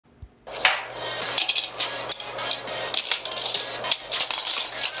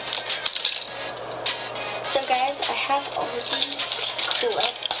have all these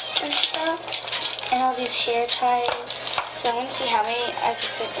clips and stuff, and all these hair ties. So I'm gonna see how many I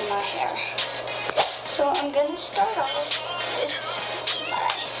can fit in my hair. So I'm gonna start off with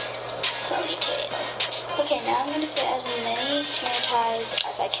my ponytail. Okay, now I'm gonna fit as many hair ties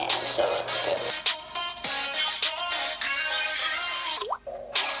as I can. So let's go.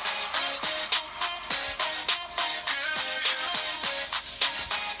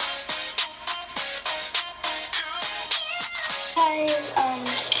 Guys,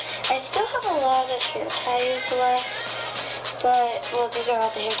 I still have a lot of hair ties left, but, well, these are all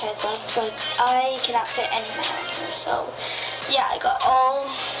the hair ties left, but I cannot fit any more on here, so, yeah, I got all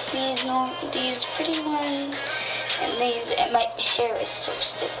these pretty ones, and these, and my hair is so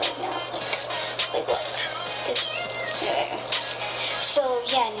stiff right now, like, look, it's, yeah. So,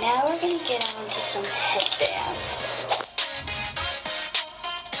 yeah, now we're gonna get on to some headbands.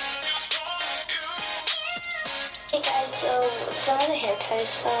 Hey guys, so some of the hair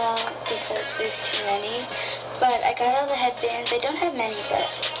ties fell out because there's too many, but I got all the headbands. I don't have many,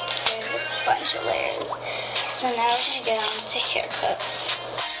 but there's a bunch of layers. So now we're going to get on to hair clips.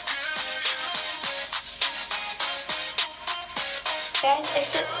 Guys, I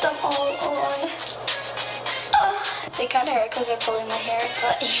fit them all on. They kind of hurt because they're pulling my hair,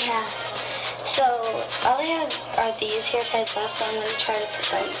 but yeah. So all I have are these hair ties left, so I'm going to try to put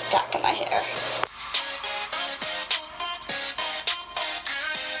them back in my hair.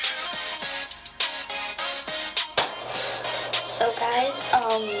 So guys,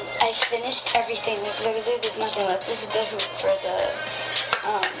 I finished everything. Like literally, there's nothing left. This is the hoop for the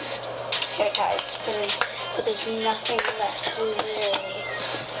hair ties, but there's nothing left. Literally,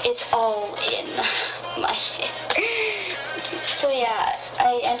 it's all in my hair. So yeah,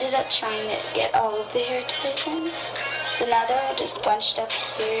 I ended up trying to get all of the hair ties in. So now they're all just bunched up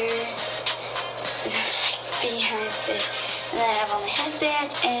here, and it's like behind it. And then I have all my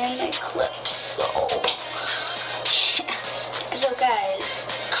headbands and my clips. So. So guys,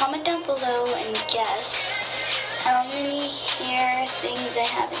 comment down below and guess how many hair things I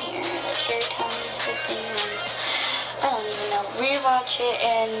have in here, like hair ties, headbands, I don't even know. Rewatch it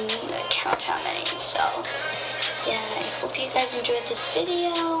and count how many. So yeah, I hope you guys enjoyed this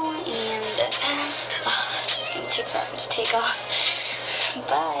video, and it's gonna take forever to take off.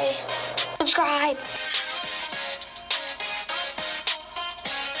 Bye. Subscribe.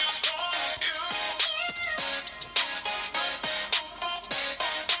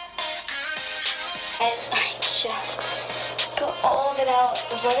 Guys, I just got all of it out.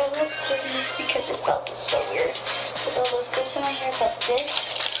 But I look pleased because it felt so weird with all those clips in my hair. But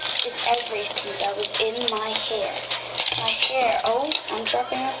this is everything that was in my hair. My hair, oh, I'm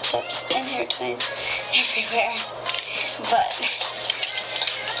dropping off clips and hair ties everywhere. But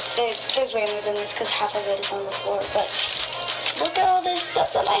there's way more than this because half of it is on the floor. But look at all this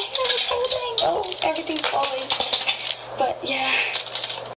stuff that my hair is holding. Oh, everything's falling. But yeah.